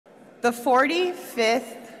The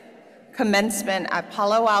 45th commencement at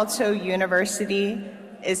Palo Alto University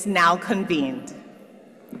is now convened.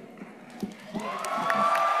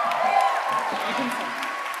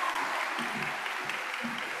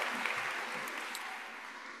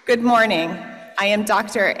 Good morning. I am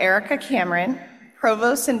Dr. Erica Cameron,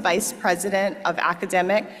 Provost and Vice President of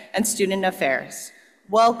Academic and Student Affairs.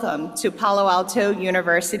 Welcome to Palo Alto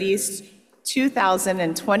University's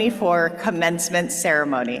 2024 commencement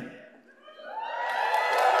ceremony.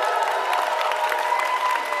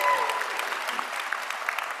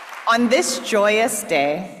 On this joyous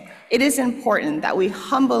day, it is important that we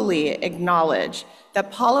humbly acknowledge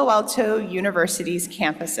that Palo Alto University's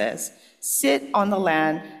campuses sit on the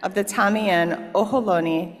land of the Tamian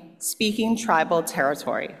Ohlone speaking tribal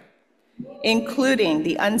territory, including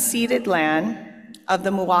the unceded land of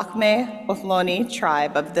the Muwakme Ohlone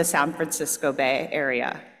tribe of the San Francisco Bay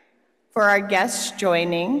Area. For our guests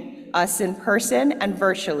joining us in person and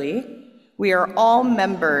virtually, we are all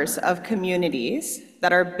members of communities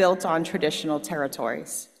that are built on traditional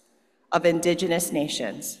territories of Indigenous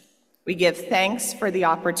nations. We give thanks for the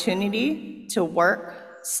opportunity to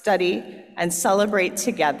work, study, and celebrate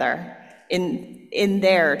together in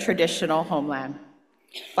their traditional homeland.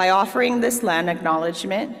 By offering this land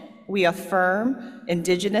acknowledgement, we affirm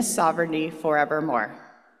Indigenous sovereignty forevermore.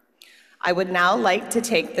 I would now like to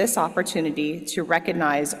take this opportunity to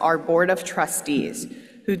recognize our Board of Trustees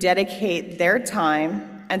who dedicate their time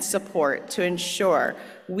and support to ensure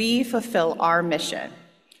we fulfill our mission.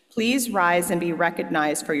 Please rise and be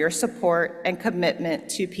recognized for your support and commitment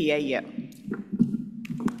to PAU.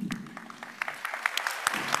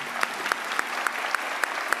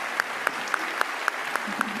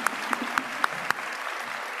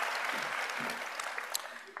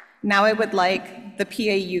 Now I would like the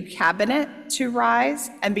PAU Cabinet to rise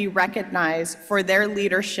and be recognized for their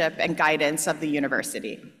leadership and guidance of the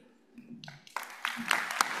university.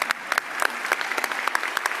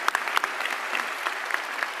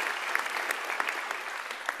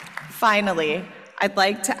 Finally, I'd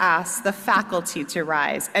like to ask the faculty to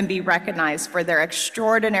rise and be recognized for their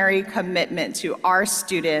extraordinary commitment to our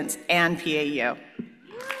students and PAU.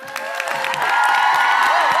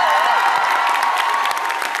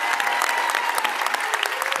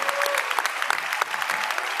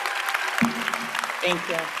 Thank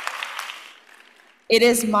you. It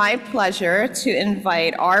is my pleasure to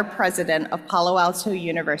invite our president of Palo Alto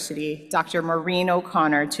University, Dr. Maureen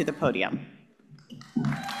O'Connor, to the podium.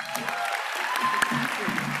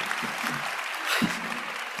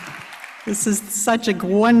 This is such a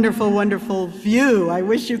wonderful, wonderful view. I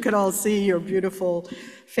wish you could all see your beautiful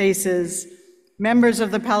faces. Members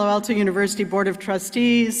of the Palo Alto University Board of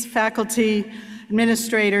Trustees, faculty,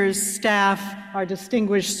 administrators, staff, our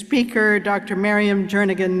distinguished speaker, Dr. Mariam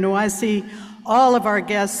Jernigan-Nouassi, all of our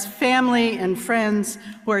guests, family, and friends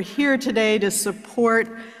who are here today to support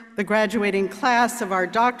the graduating class of our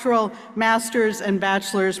doctoral, master's, and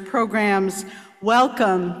bachelor's programs.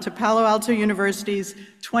 Welcome to Palo Alto University's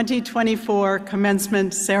 2024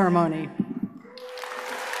 commencement ceremony.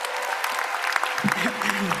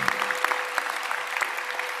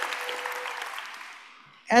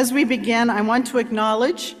 As we begin, I want to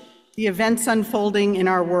acknowledge the events unfolding in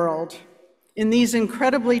our world. In these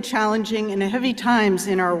incredibly challenging and heavy times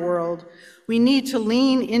in our world, we need to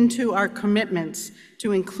lean into our commitments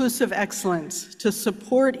to inclusive excellence, to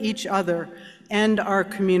support each other and our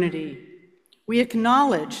community. We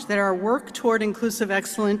acknowledge that our work toward inclusive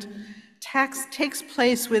excellence takes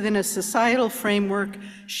place within a societal framework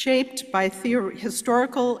shaped by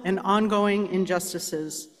historical and ongoing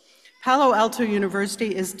injustices. Palo Alto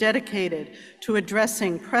University is dedicated to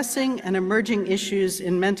addressing pressing and emerging issues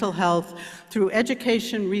in mental health through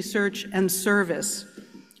education, research, and service.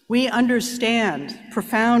 We understand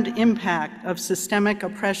profound impact of systemic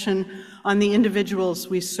oppression on the individuals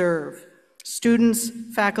we serve, students,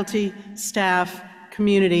 faculty, staff,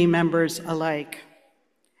 community members alike.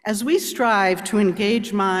 As we strive to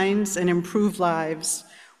engage minds and improve lives,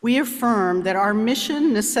 we affirm that our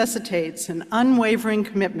mission necessitates an unwavering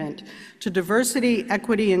commitment to diversity,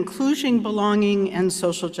 equity, inclusion, belonging, and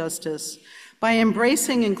social justice. By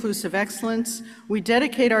embracing inclusive excellence, we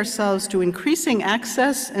dedicate ourselves to increasing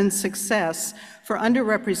access and success for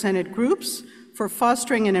underrepresented groups, for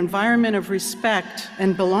fostering an environment of respect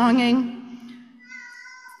and belonging,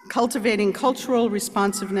 cultivating cultural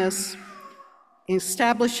responsiveness,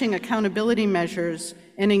 establishing accountability measures,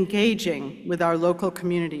 and engaging with our local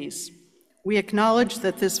communities. We acknowledge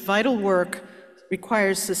that this vital work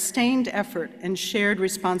requires sustained effort and shared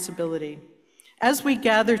responsibility. As we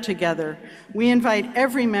gather together, we invite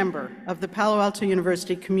every member of the Palo Alto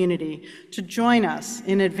University community to join us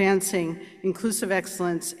in advancing inclusive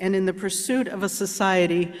excellence and in the pursuit of a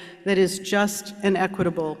society that is just and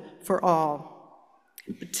equitable for all.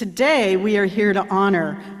 Today, we are here to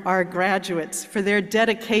honor our graduates for their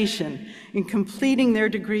dedication in completing their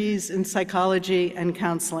degrees in psychology and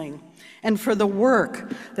counseling, and for the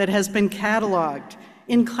work that has been cataloged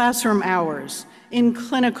in classroom hours, in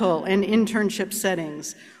clinical and internship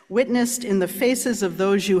settings, witnessed in the faces of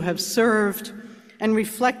those you have served, and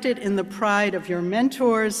reflected in the pride of your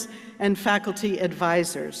mentors and faculty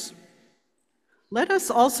advisors. Let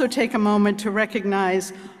us also take a moment to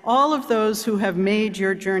recognize all of those who have made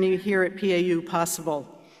your journey here at PAU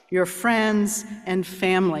possible, your friends and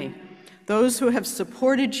family, those who have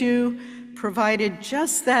supported you, provided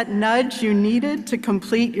just that nudge you needed to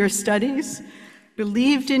complete your studies,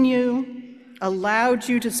 believed in you, allowed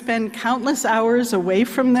you to spend countless hours away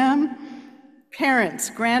from them. Parents,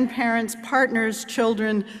 grandparents, partners,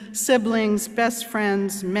 children, siblings, best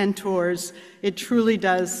friends, mentors, it truly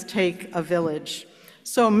does take a village.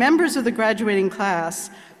 So members of the graduating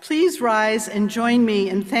class, please rise and join me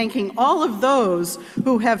in thanking all of those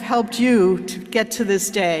who have helped you to get to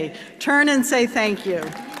this day. Turn and say thank you.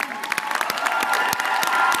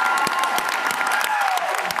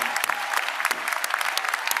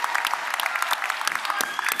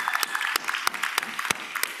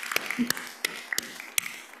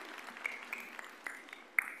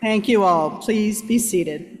 Thank you all. Please be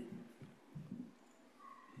seated.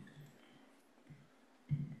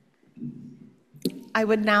 I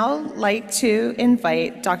would now like to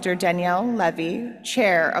invite Dr. Danielle Levy,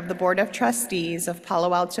 Chair of the Board of Trustees of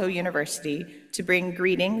Palo Alto University, to bring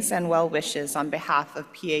greetings and well wishes on behalf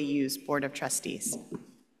of PAU's Board of Trustees.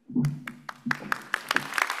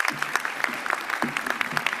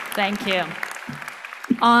 Thank you.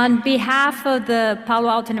 On behalf of the Palo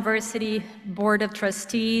Alto University Board of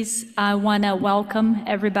Trustees, I want to welcome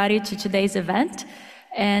everybody to today's event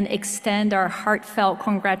and extend our heartfelt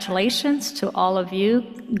congratulations to all of you,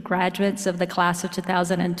 graduates of the class of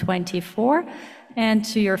 2024, and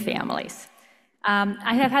to your families.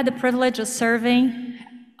 I have had the privilege of serving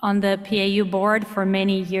on the PAU board for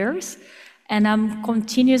many years, and I'm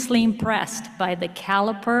continuously impressed by the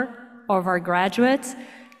caliber of our graduates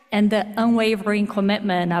and the unwavering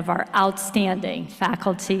commitment of our outstanding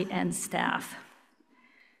faculty and staff.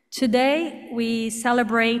 Today, we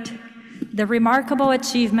celebrate the remarkable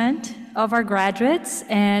achievement of our graduates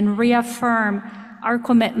and reaffirm our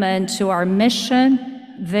commitment to our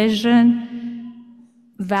mission, vision,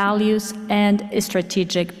 values, and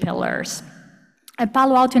strategic pillars. At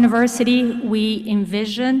Palo Alto University, we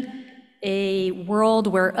envision a world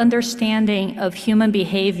where understanding of human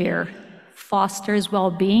behavior fosters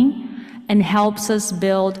well-being and helps us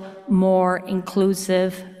build more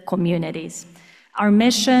inclusive communities. Our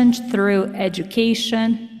mission through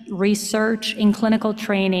education, research, and clinical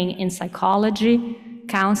training in psychology,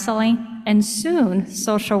 counseling, and soon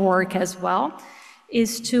social work as well,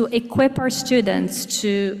 is to equip our students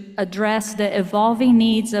to address the evolving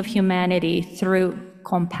needs of humanity through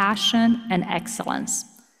compassion and excellence.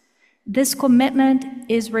 This commitment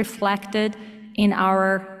is reflected in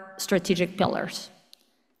our strategic pillars: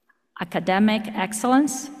 academic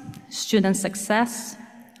excellence, student success,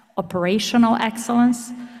 operational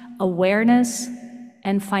excellence, awareness,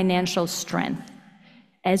 and financial strength.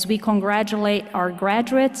 As we congratulate our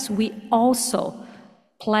graduates, we also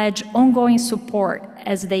pledge ongoing support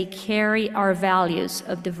as they carry our values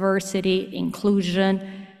of diversity,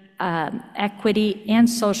 inclusion, equity, and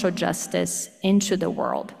social justice into the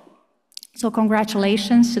world. So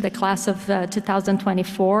congratulations to the class of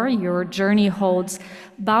 2024. Your journey holds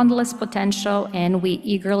boundless potential, and we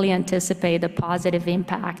eagerly anticipate the positive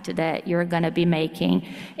impact that you're going to be making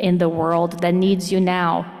in the world that needs you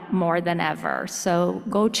now more than ever. So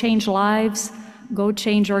go change lives, go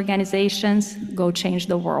change organizations, go change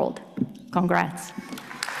the world. Congrats.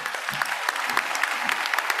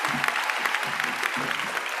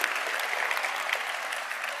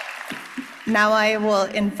 Now I will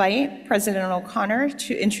invite President O'Connor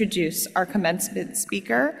to introduce our commencement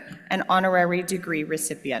speaker and honorary degree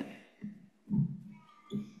recipient.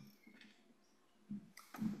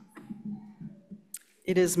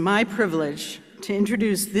 It is my privilege to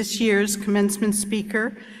introduce this year's commencement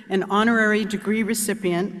speaker and honorary degree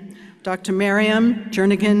recipient, Dr. Mariam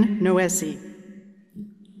Jernigan-Noesi.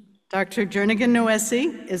 Dr.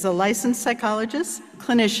 Jernigan-Noesi is a licensed psychologist,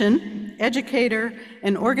 clinician, educator,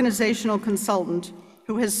 and organizational consultant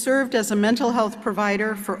who has served as a mental health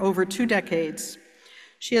provider for over 2 decades.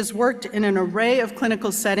 She has worked in an array of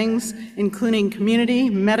clinical settings, including community,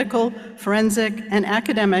 medical, forensic, and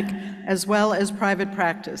academic, as well as private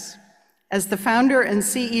practice. As the founder and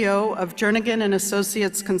CEO of Jernigan and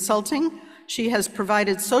Associates Consulting, she has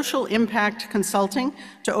provided social impact consulting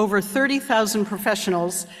to over 30,000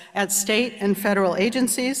 professionals at state and federal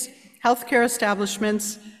agencies, healthcare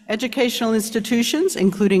establishments, educational institutions,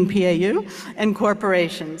 including PAU, and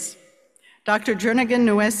corporations. Dr. Jernigan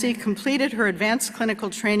Nuesi completed her advanced clinical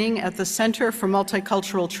training at the Center for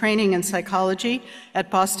Multicultural Training and Psychology at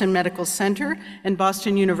Boston Medical Center and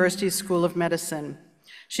Boston University School of Medicine.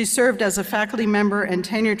 She served as a faculty member and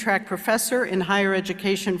tenure-track professor in higher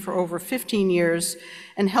education for over 15 years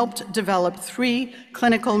and helped develop 3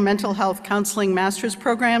 clinical mental health counseling master's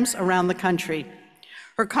programs around the country.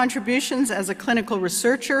 Her contributions as a clinical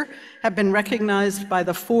researcher have been recognized by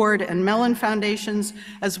the Ford and Mellon Foundations,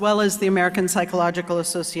 as well as the American Psychological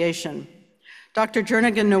Association. Dr.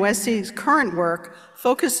 Jernigan Nuesi's current work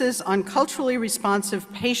focuses on culturally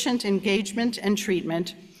responsive patient engagement and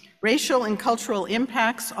treatment, racial and cultural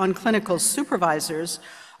impacts on clinical supervisors,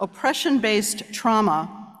 oppression-based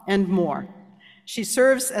trauma, and more. She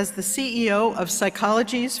serves as the CEO of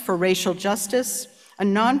Psychologies for Racial Justice, a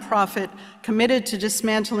nonprofit committed to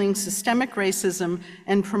dismantling systemic racism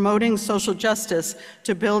and promoting social justice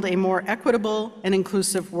to build a more equitable and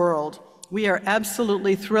inclusive world. We are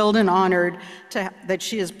absolutely thrilled and honored that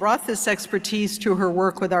she has brought this expertise to her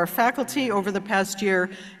work with our faculty over the past year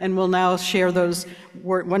and will now share those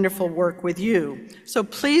wonderful work with you. So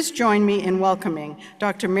please join me in welcoming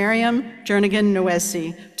Dr. Miriam Jernigan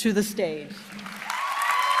Nuesi to the stage.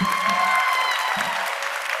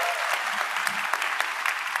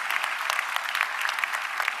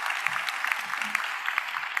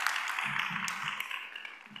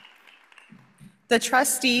 The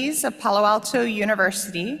trustees of Palo Alto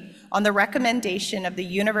University, on the recommendation of the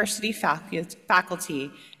university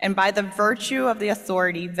faculty and by the virtue of the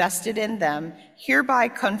authority vested in them, hereby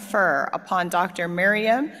confer upon Dr.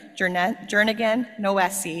 Miriam Jernigan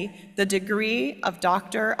Nuesi the degree of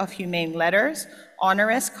Doctor of Humane Letters,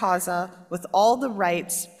 honoris causa, with all the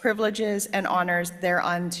rights, privileges, and honors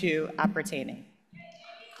thereunto appertaining.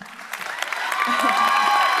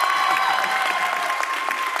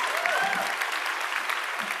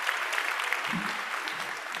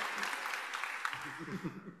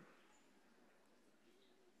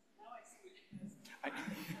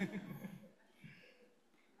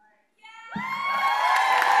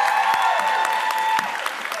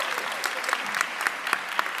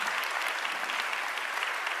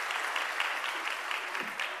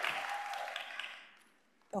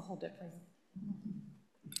 I'll hold it for you.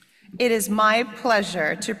 It is my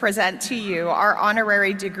pleasure to present to you our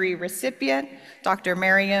honorary degree recipient, Dr.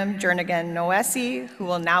 Miriam Jernigan Nuesi, who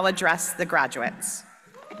will now address the graduates.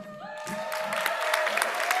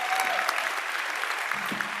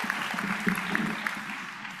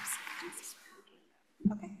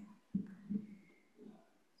 Okay.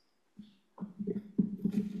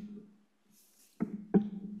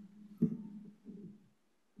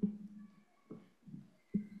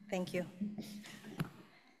 Thank you.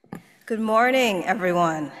 Good morning,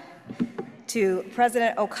 everyone. To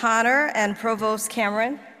President O'Connor and Provost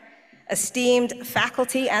Cameron, esteemed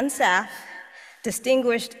faculty and staff,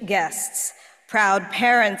 distinguished guests, proud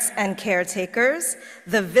parents and caretakers,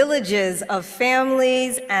 the villages of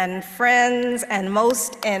families and friends, and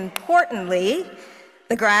most importantly,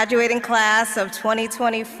 the graduating class of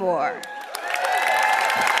 2024.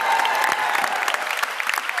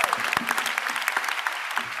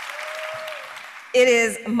 It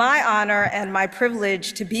is my honor and my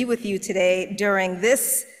privilege to be with you today during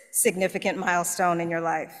this significant milestone in your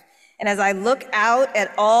life. And as I look out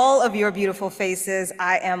at all of your beautiful faces,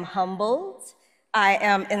 I am humbled, I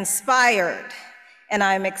am inspired, and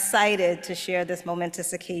I'm excited to share this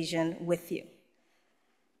momentous occasion with you.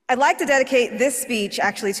 I'd like to dedicate this speech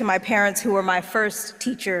actually to my parents, who were my first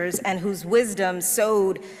teachers and whose wisdom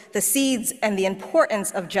sowed the seeds and the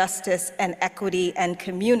importance of justice and equity and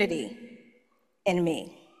community in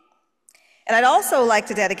me. And I'd also like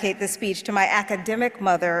to dedicate this speech to my academic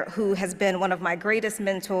mother, who has been one of my greatest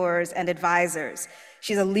mentors and advisors.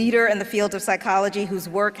 She's a leader in the field of psychology whose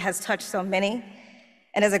work has touched so many.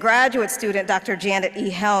 And as a graduate student, Dr. Janet E.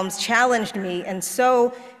 Helms challenged me in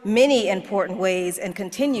so many important ways and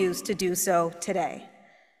continues to do so today.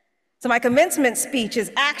 So my commencement speech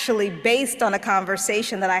is actually based on a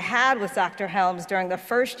conversation that I had with Dr. Helms during the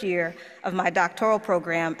first year of my doctoral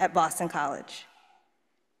program at Boston College.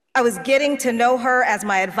 I was getting to know her as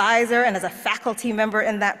my advisor and as a faculty member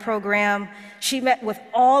in that program. She met with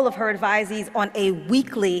all of her advisees on a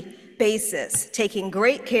weekly basis, taking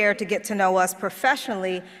great care to get to know us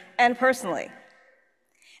professionally and personally.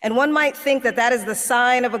 And one might think that that is the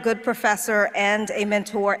sign of a good professor and a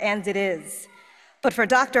mentor, and it is. But for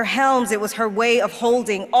Dr. Helms, it was her way of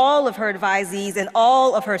holding all of her advisees and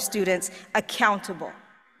all of her students accountable.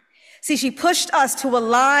 See, she pushed us to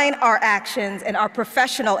align our actions and our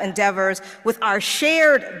professional endeavors with our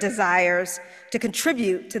shared desires to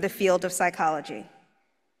contribute to the field of psychology.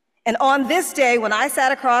 And on this day, when I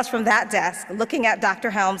sat across from that desk, looking at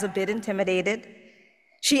Dr. Helms a bit intimidated,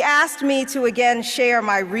 she asked me to again share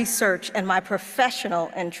my research and my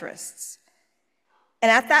professional interests.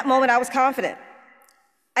 And at that moment, I was confident.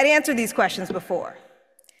 I'd answered these questions before.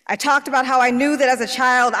 I talked about how I knew that as a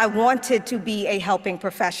child, I wanted to be a helping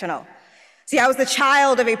professional. See, I was the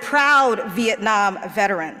child of a proud Vietnam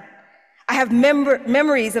veteran. I have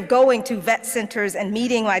memories of going to vet centers and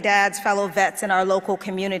meeting my dad's fellow vets in our local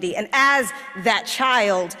community. And as that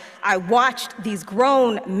child, I watched these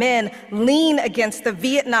grown men lean against the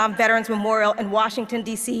Vietnam Veterans Memorial in Washington,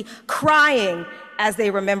 D.C., crying as they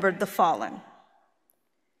remembered the fallen.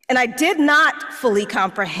 And I did not fully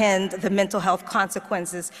comprehend the mental health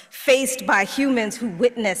consequences faced by humans who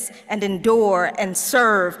witness and endure and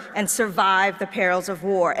serve and survive the perils of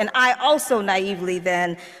war. And I also naively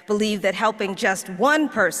then believed that helping just one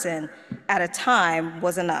person at a time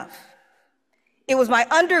was enough. It was my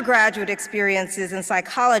undergraduate experiences in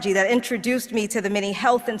psychology that introduced me to the many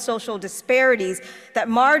health and social disparities that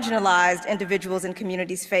marginalized individuals and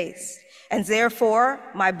communities face. And therefore,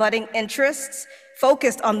 my budding interests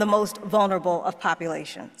focused on the most vulnerable of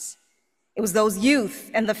populations. It was those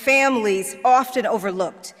youth and the families often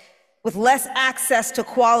overlooked, with less access to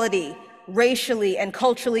quality, racially and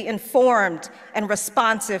culturally informed and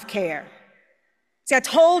responsive care. See, I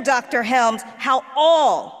told Dr. Helms how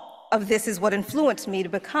all of this is what influenced me to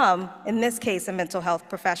become, in this case, a mental health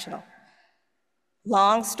professional.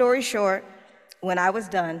 Long story short, when I was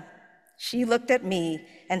done, she looked at me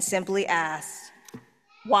and simply asked,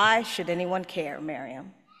 "Why should anyone care,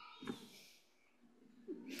 Miriam?"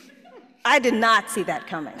 I did not see that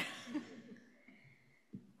coming.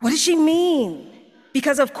 What does she mean?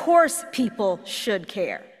 Because of course people should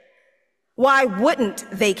care. Why wouldn't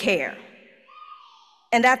they care?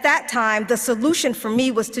 And at that time, the solution for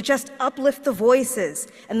me was to just uplift the voices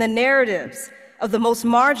and the narratives of the most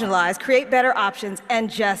marginalized, create better options, and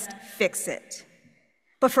just fix it.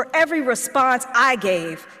 But for every response I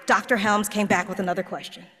gave, Dr. Helms came back with another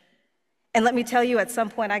question. And let me tell you, at some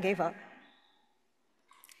point I gave up.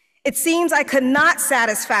 It seems I could not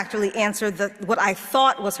satisfactorily answer what I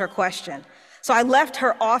thought was her question. So I left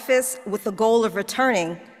her office with the goal of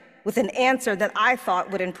returning with an answer that I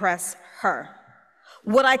thought would impress her.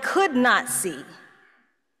 What I could not see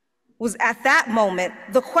was at that moment,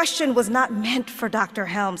 the question was not meant for Dr.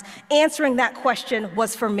 Helms. Answering that question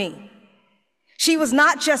was for me. She was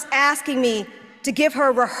not just asking me to give her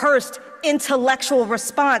a rehearsed intellectual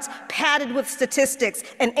response padded with statistics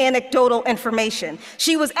and anecdotal information.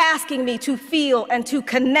 She was asking me to feel and to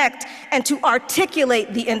connect and to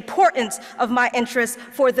articulate the importance of my interests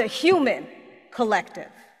for the human collective.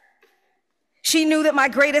 She knew that my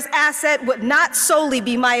greatest asset would not solely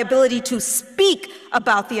be my ability to speak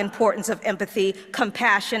about the importance of empathy,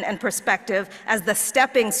 compassion, and perspective as the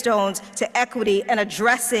stepping stones to equity and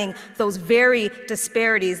addressing those very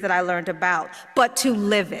disparities that I learned about, but to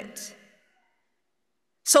live it.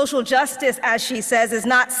 Social justice, as she says, is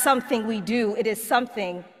not something we do, it is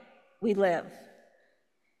something we live.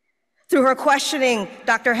 Through her questioning,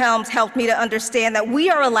 Dr. Helms helped me to understand that we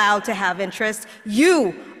are allowed to have interests.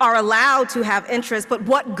 You are allowed to have interests, but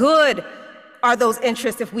what good are those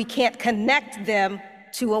interests if we can't connect them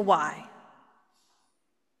to a why?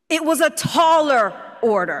 It was a taller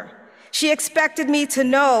order. She expected me to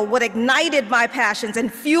know what ignited my passions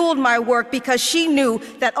and fueled my work because she knew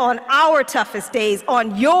that on our toughest days,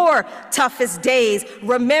 on your toughest days,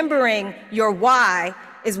 remembering your why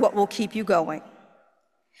is what will keep you going.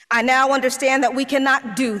 I now understand that we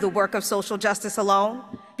cannot do the work of social justice alone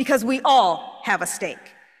because we all have a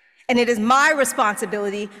stake. And it is my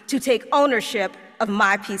responsibility to take ownership of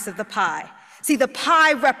my piece of the pie. See, the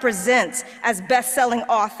pie represents, as best-selling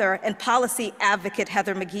author and policy advocate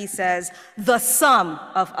Heather McGhee says, the sum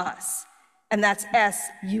of us, and that's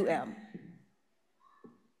S-U-M.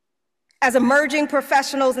 As emerging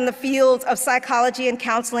professionals in the fields of psychology and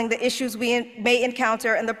counseling, the issues we may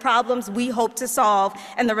encounter and the problems we hope to solve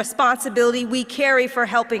and the responsibility we carry for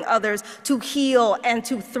helping others to heal and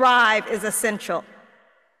to thrive is essential.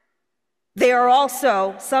 They are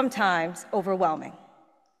also sometimes overwhelming.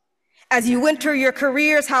 As you enter your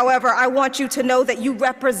careers, however, I want you to know that you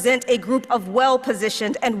represent a group of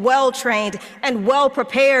well-positioned and well-trained and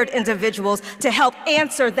well-prepared individuals to help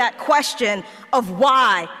answer that question of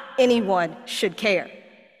why anyone should care.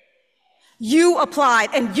 You applied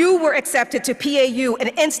and you were accepted to PAU, an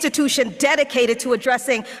institution dedicated to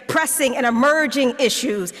addressing pressing and emerging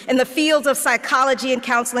issues in the fields of psychology and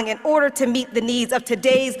counseling in order to meet the needs of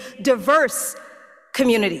today's diverse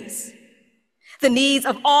communities. The needs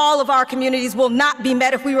of all of our communities will not be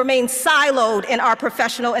met if we remain siloed in our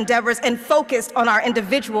professional endeavors and focused on our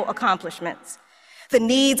individual accomplishments. The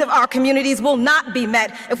needs of our communities will not be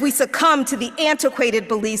met if we succumb to the antiquated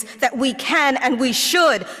beliefs that we can and we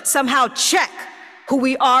should somehow check who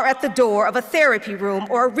we are at the door of a therapy room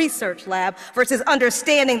or a research lab versus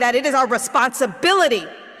understanding that it is our responsibility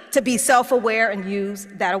to be self-aware and use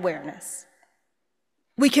that awareness.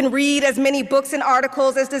 We can read as many books and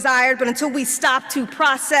articles as desired, but until we stop to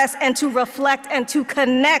process and to reflect and to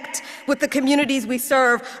connect with the communities we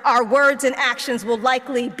serve, our words and actions will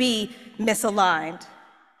likely be misaligned.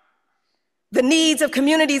 The needs of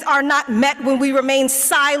communities are not met when we remain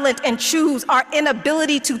silent and choose our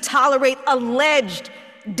inability to tolerate alleged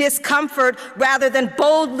discomfort rather than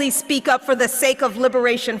boldly speak up for the sake of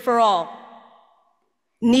liberation for all.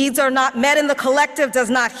 Needs are not met and the collective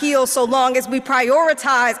does not heal so long as we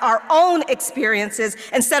prioritize our own experiences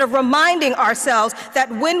instead of reminding ourselves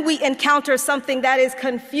that when we encounter something that is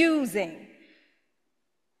confusing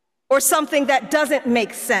or something that doesn't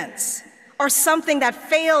make sense or something that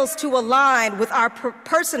fails to align with our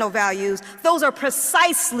personal values, those are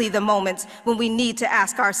precisely the moments when we need to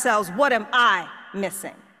ask ourselves, what am I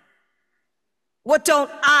missing? What don't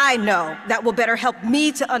I know that will better help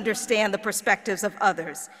me to understand the perspectives of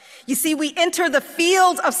others? You see, we enter the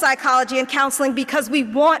fields of psychology and counseling because we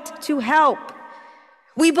want to help.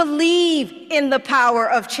 We believe in the power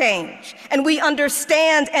of change, and we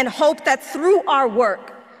understand and hope that through our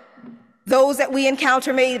work, those that we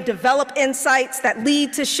encounter may develop insights that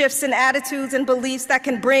lead to shifts in attitudes and beliefs that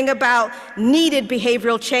can bring about needed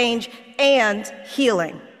behavioral change and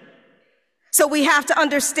healing. So we have to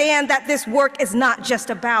understand that this work is not just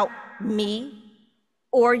about me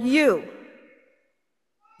or you.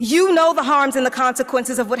 You know the harms and the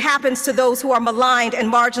consequences of what happens to those who are maligned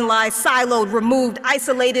and marginalized, siloed, removed,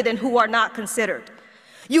 isolated, and who are not considered.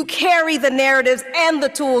 You carry the narratives and the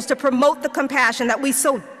tools to promote the compassion that we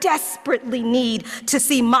so desperately need to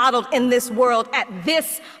see modeled in this world at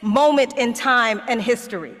this moment in time and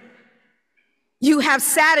history. You have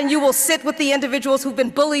sat and you will sit with the individuals who've been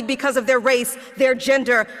bullied because of their race, their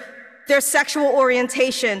gender, their sexual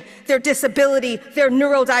orientation, their disability, their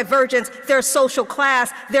neurodivergence, their social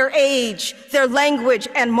class, their age, their language,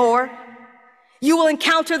 and more. You will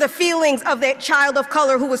encounter the feelings of that child of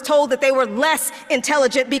color who was told that they were less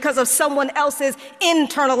intelligent because of someone else's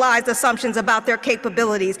internalized assumptions about their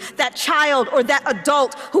capabilities. That child or that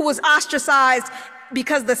adult who was ostracized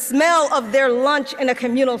because the smell of their lunch in a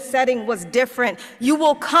communal setting was different. You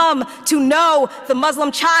will come to know the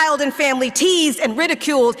Muslim child and family teased and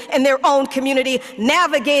ridiculed in their own community,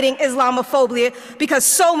 navigating Islamophobia, because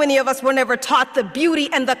so many of us were never taught the beauty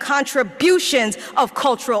and the contributions of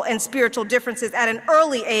cultural and spiritual differences at an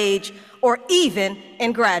early age, or even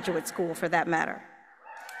in graduate school for that matter.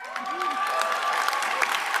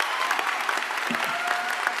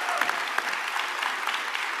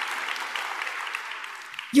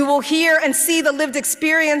 You will hear and see the lived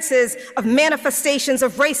experiences of manifestations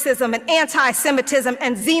of racism and anti-Semitism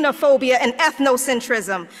and xenophobia and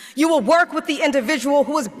ethnocentrism. You will work with the individual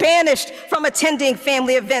who is banished from attending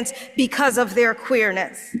family events because of their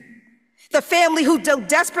queerness. The family who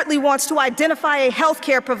desperately wants to identify a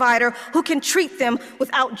healthcare provider who can treat them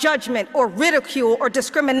without judgment or ridicule or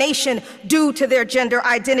discrimination due to their gender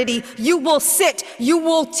identity. You will sit, you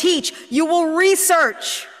will teach, you will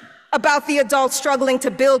research about the adults struggling to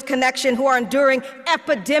build connection who are enduring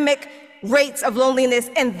epidemic rates of loneliness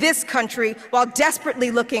in this country while desperately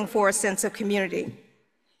looking for a sense of community.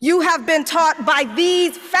 You have been taught by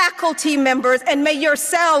these faculty members and may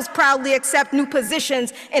yourselves proudly accept new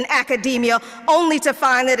positions in academia, only to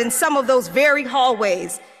find that in some of those very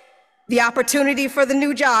hallways, the opportunity for the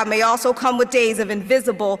new job may also come with days of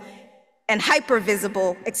invisible and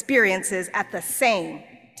hypervisible experiences at the same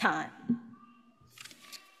time.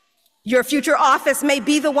 Your future office may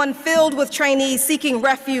be the one filled with trainees seeking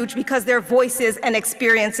refuge because their voices and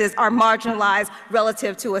experiences are marginalized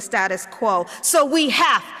relative to a status quo. So we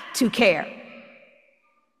have to care.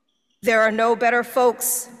 There are no better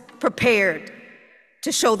folks prepared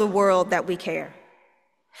to show the world that we care.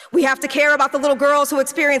 We have to care about the little girls who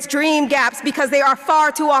experience dream gaps because they are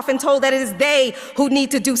far too often told that it is they who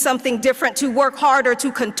need to do something different, to work harder,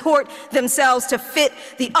 to contort themselves to fit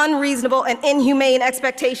the unreasonable and inhumane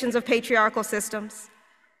expectations of patriarchal systems.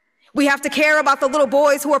 We have to care about the little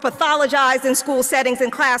boys who are pathologized in school settings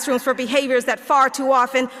and classrooms for behaviors that far too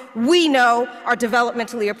often we know are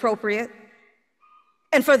developmentally appropriate.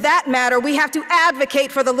 And for that matter, we have to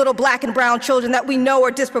advocate for the little black and brown children that we know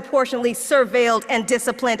are disproportionately surveilled and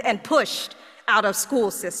disciplined and pushed out of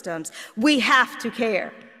school systems. We have to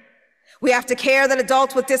care. We have to care that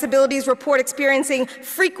adults with disabilities report experiencing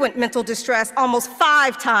frequent mental distress almost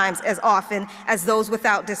 5 times as often as those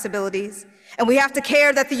without disabilities. And we have to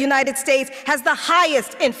care that the United States has the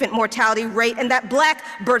highest infant mortality rate and that black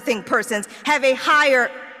birthing persons have a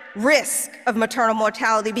higher risk of maternal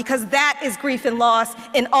mortality because that is grief and loss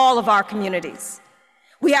in all of our communities.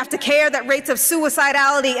 We have to care that rates of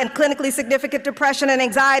suicidality and clinically significant depression and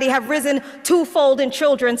anxiety have risen twofold in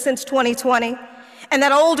children since 2020, and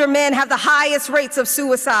that older men have the highest rates of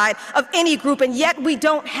suicide of any group, and yet we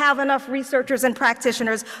don't have enough researchers and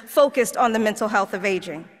practitioners focused on the mental health of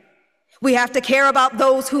aging. We have to care about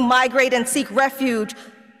those who migrate and seek refuge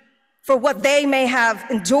for what they may have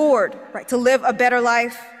endured, right, to live a better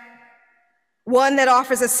life. One that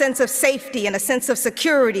offers a sense of safety and a sense of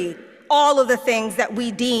security, all of the things that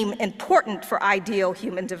we deem important for ideal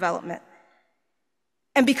human development.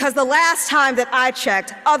 And because the last time that I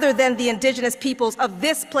checked, other than the indigenous peoples of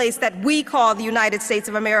this place that we call the United States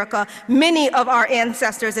of America, many of our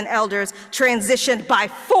ancestors and elders transitioned by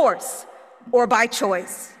force or by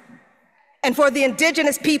choice. And for the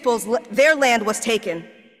indigenous peoples, their land was taken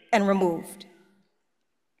and removed.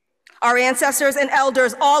 Our ancestors and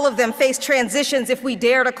elders, all of them, faced transitions, if we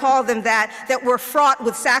dare to call them that were fraught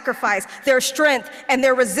with sacrifice. Their strength and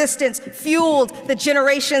their resistance fueled the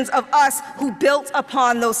generations of us who built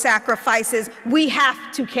upon those sacrifices. We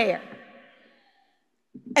have to care.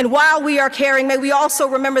 And while we are caring, may we also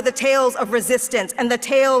remember the tales of resistance and the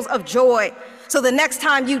tales of joy. So the next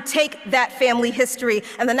time you take that family history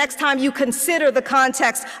and the next time you consider the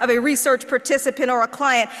context of a research participant or a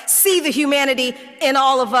client, see the humanity in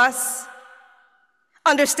all of us.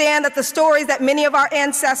 Understand that the stories that many of our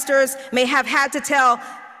ancestors may have had to tell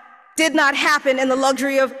did not happen in the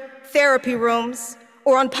luxury of therapy rooms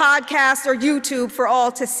or on podcasts or YouTube for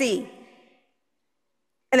all to see.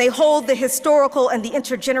 And they hold the historical and the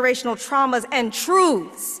intergenerational traumas and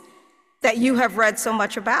truths that you have read so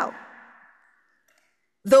much about.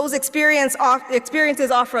 Those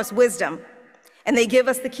experiences offer us wisdom, and they give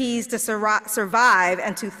us the keys to survive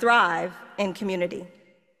and to thrive in community.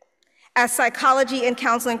 As psychology and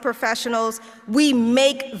counseling professionals, we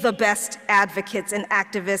make the best advocates and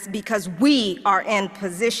activists because we are in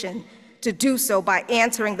position to do so by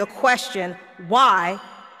answering the question, why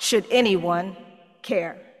should anyone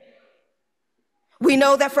care? We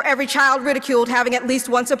know that for every child ridiculed, having at least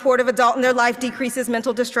one supportive adult in their life decreases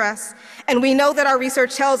mental distress. And we know that our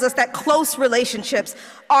research tells us that close relationships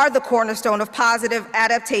are the cornerstone of positive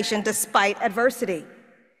adaptation despite adversity.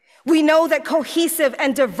 We know that cohesive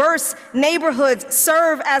and diverse neighborhoods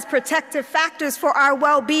serve as protective factors for our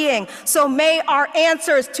well-being. So may our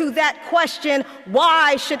answers to that question,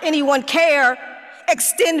 why should anyone care,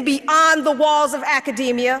 extend beyond the walls of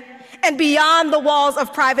academia, and beyond the walls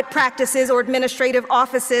of private practices or administrative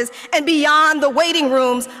offices, and beyond the waiting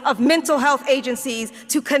rooms of mental health agencies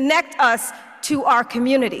to connect us to our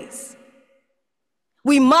communities.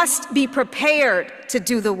 We must be prepared to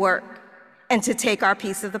do the work and to take our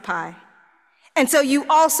piece of the pie. And so you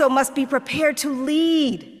also must be prepared to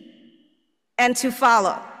lead and to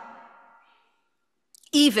follow,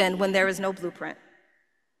 even when there is no blueprint.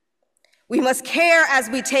 We must care as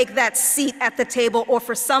we take that seat at the table, or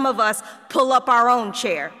for some of us, pull up our own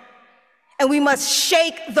chair. And we must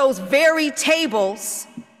shake those very tables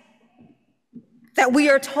that we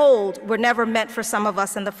are told were never meant for some of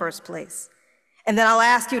us in the first place. And then I'll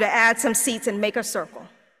ask you to add some seats and make a circle.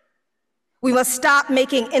 We must stop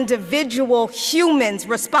making individual humans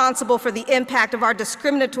responsible for the impact of our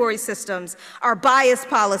discriminatory systems, our bias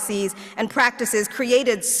policies and practices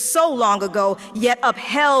created so long ago, yet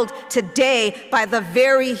upheld today by the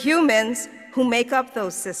very humans who make up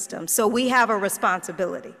those systems. So we have a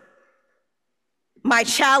responsibility. My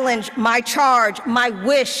challenge, my charge, my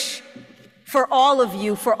wish for all of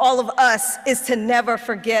you, for all of us, is to never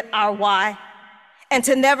forget our why. And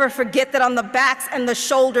to never forget that on the backs and the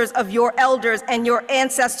shoulders of your elders and your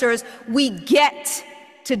ancestors, we get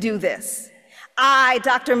to do this. I,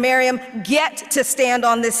 Dr. Miriam, get to stand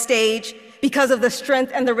on this stage because of the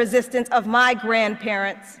strength and the resistance of my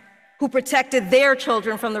grandparents, who protected their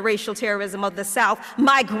children from the racial terrorism of the South.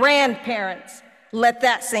 My grandparents. Let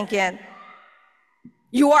that sink in.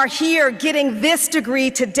 You are here getting this degree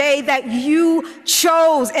today that you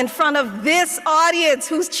chose in front of this audience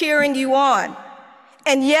who's cheering you on.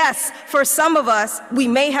 And yes, for some of us, we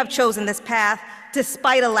may have chosen this path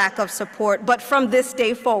despite a lack of support, but from this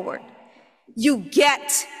day forward, you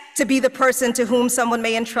get to be the person to whom someone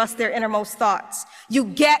may entrust their innermost thoughts. You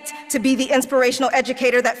get to be the inspirational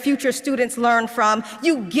educator that future students learn from.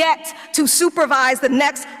 You get to supervise the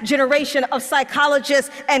next generation of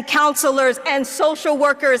psychologists and counselors and social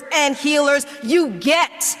workers and healers. You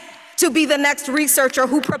get to be the next researcher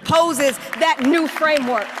who proposes that new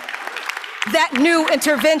framework, that new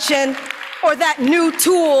intervention, or that new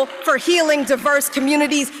tool for healing diverse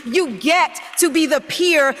communities. You get to be the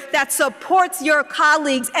peer that supports your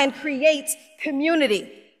colleagues and creates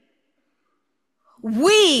community.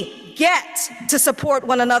 We get to support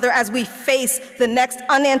one another as we face the next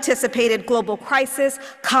unanticipated global crisis,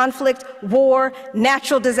 conflict, war,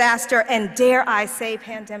 natural disaster, and dare I say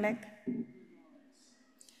pandemic.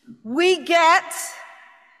 We get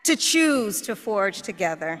to choose to forge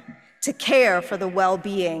together, to care for the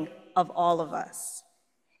well-being of all of us.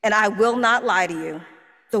 And I will not lie to you,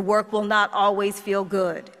 the work will not always feel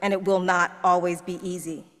good, and it will not always be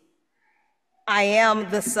easy. I am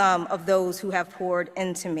the sum of those who have poured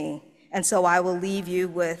into me, and so I will leave you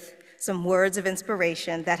with some words of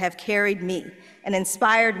inspiration that have carried me and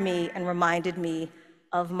inspired me and reminded me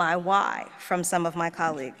of my why from some of my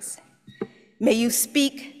colleagues. May you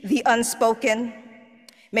speak the unspoken.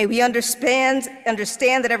 May we understand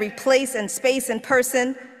that every place and space and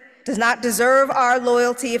person does not deserve our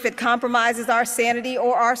loyalty if it compromises our sanity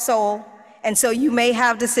or our soul, and so you may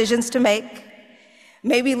have decisions to make.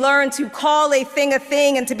 May we learn to call a thing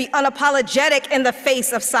and to be unapologetic in the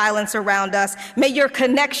face of silence around us. May your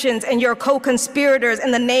connections and your co-conspirators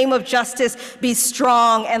in the name of justice be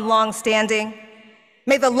strong and long-standing.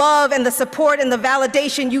 May the love and the support and the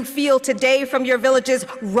validation you feel today from your villages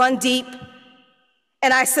run deep.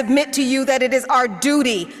 And I submit to you that it is our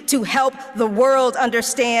duty to help the world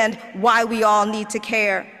understand why we all need to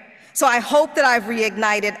care. So I hope that I've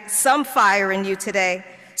reignited some fire in you today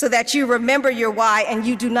so that you remember your why and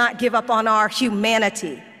you do not give up on our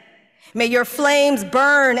humanity. May your flames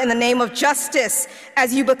burn in the name of justice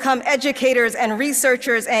as you become educators and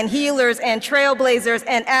researchers and healers and trailblazers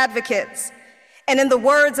and advocates. And in the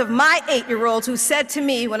words of my 8-year-old who said to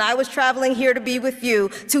me when I was traveling here to be with you,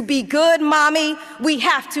 to be good, mommy, we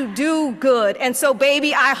have to do good. And so,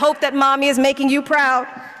 baby, I hope that mommy is making you proud.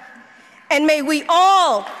 And may we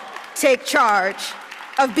all take charge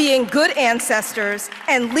of being good ancestors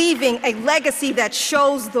and leaving a legacy that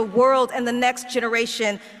shows the world and the next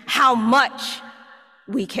generation how much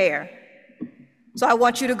we care. So I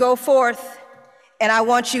want you to go forth, and I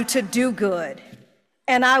want you to do good.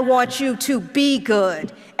 And I want you to be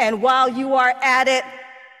good. And while you are at it,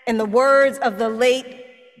 in the words of the late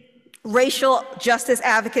racial justice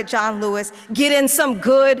advocate John Lewis, get in some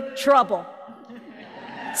good trouble,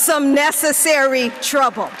 some necessary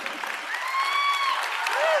trouble.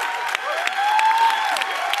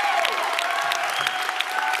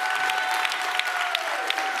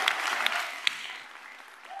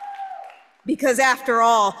 Because after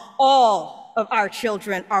all of our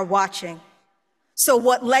children are watching. So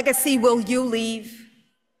what legacy will you leave?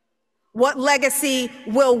 What legacy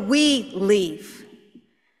will we leave?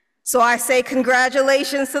 So I say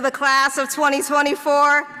congratulations to the class of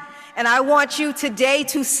 2024, and I want you today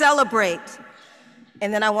to celebrate,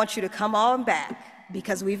 and then I want you to come on back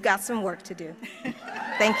because we've got some work to do.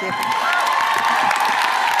 Thank you.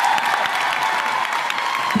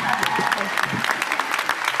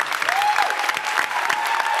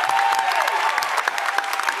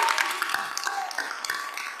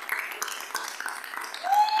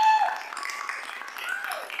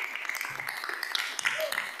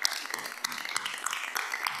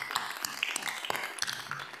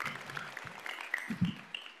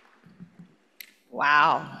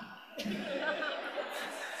 Wow.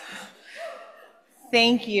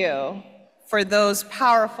 Thank you for those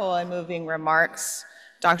powerful and moving remarks,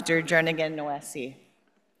 Dr. Jernigan Nwesi.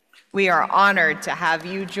 We are honored to have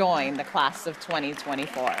you join the class of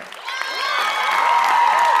 2024.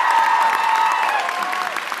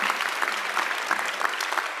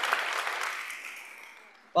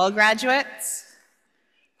 Well, graduates,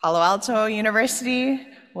 Palo Alto University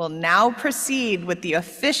will now proceed with the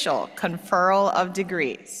official conferral of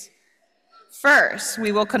degrees. First,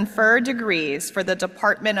 we will confer degrees for the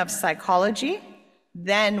Department of Psychology,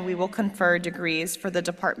 then we will confer degrees for the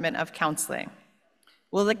Department of Counseling.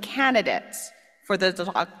 Will the candidates for the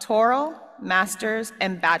doctoral, master's,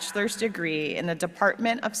 and bachelor's degree in the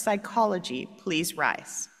Department of Psychology, please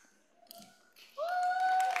rise.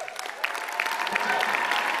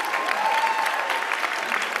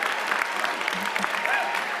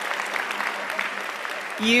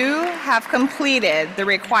 You have completed the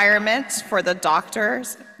requirements for the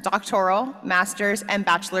doctoral, master's, and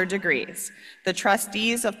bachelor degrees. The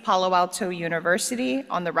trustees of Palo Alto University,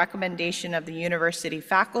 on the recommendation of the university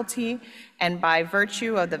faculty and by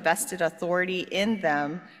virtue of the vested authority in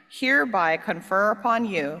them, hereby confer upon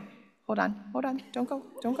you, hold on, don't go.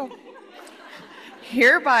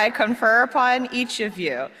 Hereby confer upon each of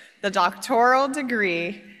you the doctoral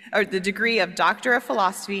degree, or the degree of Doctor of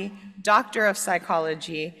Philosophy, Doctor of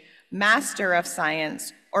Psychology, Master of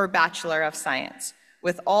Science, or Bachelor of Science,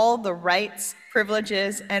 with all the rights,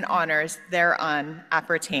 privileges, and honors thereon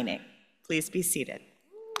appertaining. Please be seated.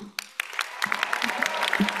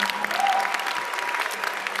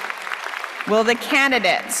 Will the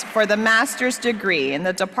candidates for the master's degree in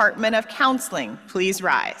the Department of Counseling please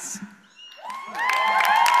rise?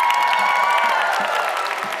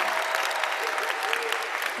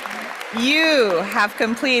 You have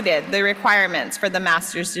completed the requirements for the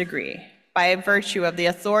master's degree. By virtue of the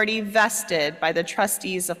authority vested by the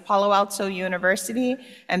trustees of Palo Alto University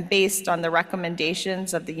and based on the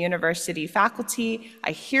recommendations of the university faculty,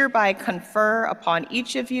 I hereby confer upon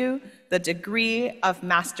each of you the degree of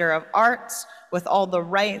Master of Arts with all the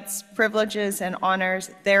rights, privileges, and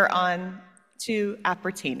honors thereon to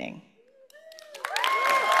appertaining.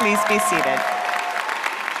 Please be seated.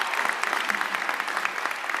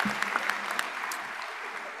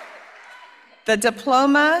 The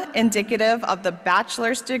diploma indicative of the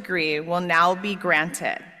bachelor's degree will now be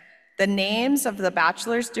granted. The names of the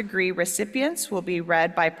bachelor's degree recipients will be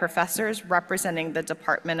read by professors representing the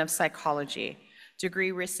Department of Psychology.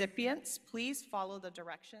 Degree recipients, please follow the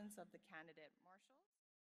directions of the candidate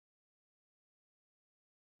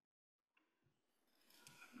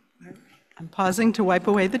marshal. I'm pausing to wipe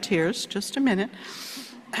away the tears, just a minute.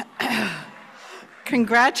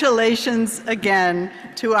 Congratulations again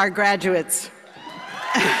to our graduates.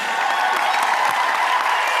 Woo!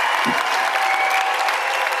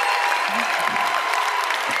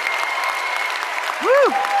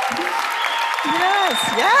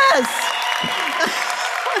 Yes.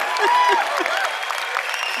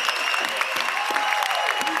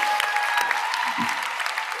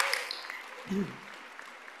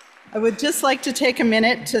 I would just like to take a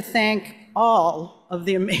minute to thank all of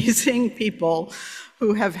the amazing people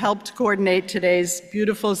who have helped coordinate today's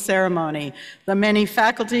beautiful ceremony. The many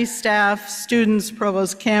faculty, staff, students,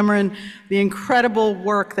 Provost Cameron, the incredible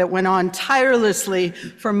work that went on tirelessly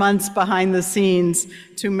for months behind the scenes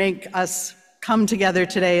to make us come together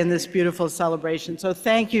today in this beautiful celebration. So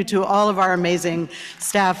thank you to all of our amazing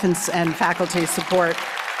staff and faculty support.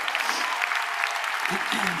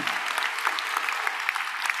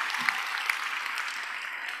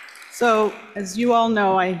 So, as you all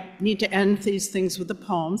know, I need to end these things with a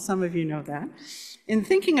poem. Some of you know that. In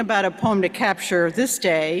thinking about a poem to capture this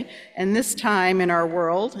day and this time in our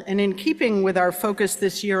world, and in keeping with our focus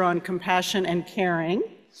this year on compassion and caring,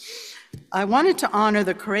 I wanted to honor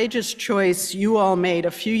the courageous choice you all made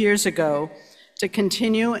a few years ago to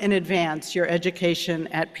continue and advance your education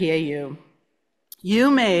at PAU. You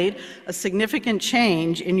made a significant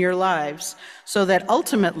change in your lives so that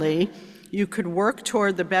ultimately you could work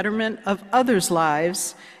toward the betterment of others'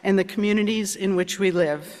 lives and the communities in which we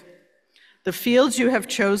live. The fields you have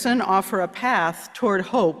chosen offer a path toward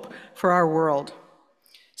hope for our world.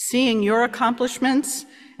 Seeing your accomplishments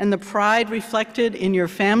and the pride reflected in your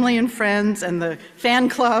family and friends and the fan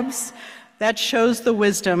clubs, that shows the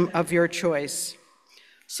wisdom of your choice.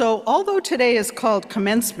 So although today is called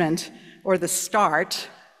Commencement, or the start,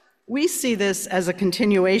 we see this as a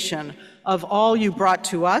continuation of all you brought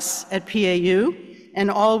to us at PAU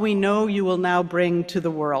and all we know you will now bring to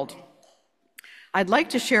the world. I'd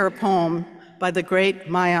like to share a poem by the great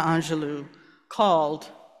Maya Angelou called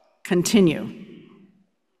Continue.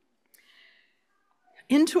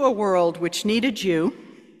 Into a world which needed you,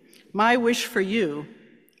 my wish for you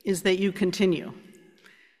is that you continue.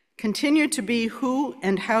 Continue to be who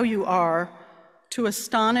and how you are to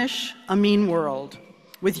astonish a mean world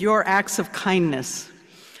with your acts of kindness.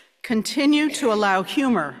 Continue to allow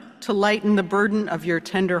humor to lighten the burden of your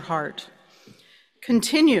tender heart.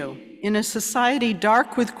 Continue, in a society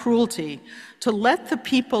dark with cruelty, to let the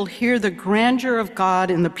people hear the grandeur of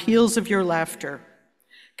God in the peals of your laughter.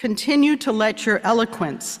 Continue to let your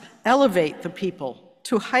eloquence elevate the people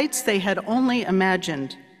to heights they had only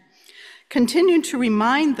imagined. Continue to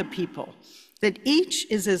remind the people that each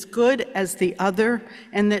is as good as the other,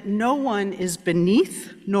 and that no one is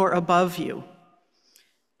beneath nor above you.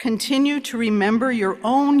 Continue to remember your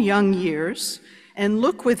own young years and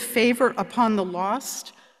look with favor upon the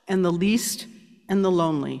lost and the least and the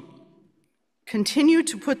lonely. Continue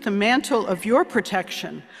to put the mantle of your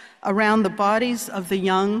protection around the bodies of the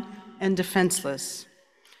young and defenseless.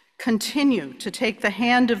 Continue to take the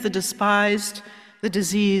hand of the despised, the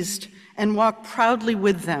diseased, and walk proudly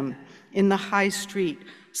with them in the high street.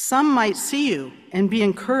 Some might see you and be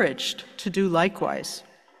encouraged to do likewise.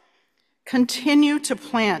 Continue to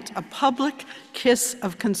plant a public kiss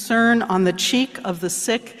of concern on the cheek of the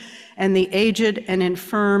sick and the aged and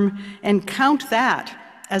infirm, and count that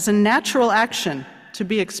as a natural action to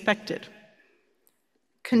be expected.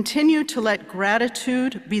 Continue to let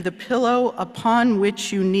gratitude be the pillow upon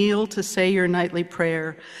which you kneel to say your nightly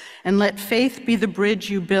prayer, and let faith be the bridge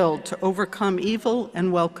you build to overcome evil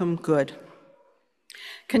and welcome good.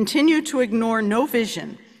 Continue to ignore no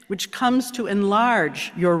vision which comes to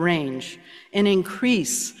enlarge your range and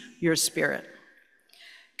increase your spirit.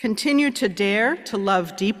 Continue to dare to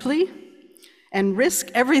love deeply and risk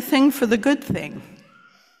everything for the good thing.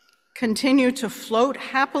 Continue to float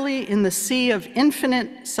happily in the sea of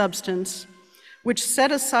infinite substance, which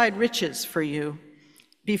set aside riches for you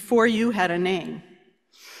before you had a name.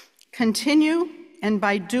 Continue, and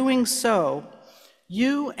by doing so,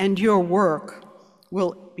 you and your work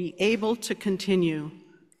will be able to continue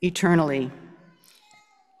eternally.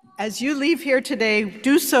 As you leave here today,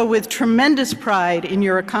 do so with tremendous pride in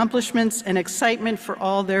your accomplishments and excitement for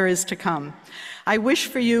all there is to come. I wish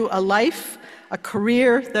for you a life, a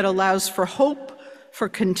career that allows for hope, for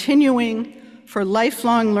continuing, for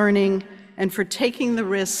lifelong learning, and for taking the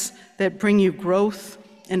risks that bring you growth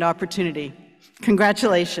and opportunity.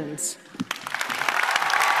 Congratulations.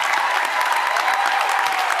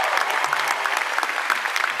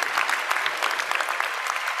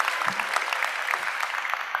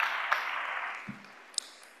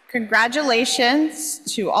 Congratulations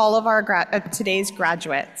to all of our today's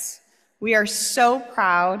graduates. We are so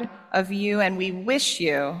proud of you, and we wish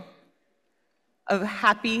you a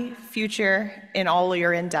happy future in all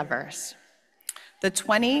your endeavors. The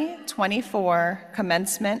 2024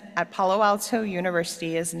 commencement at Palo Alto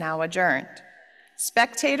University is now adjourned.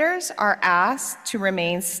 Spectators are asked to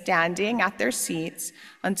remain standing at their seats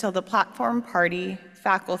until the platform party,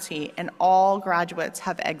 faculty, and all graduates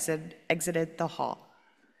have exited the hall.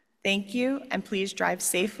 Thank you, and please drive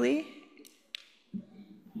safely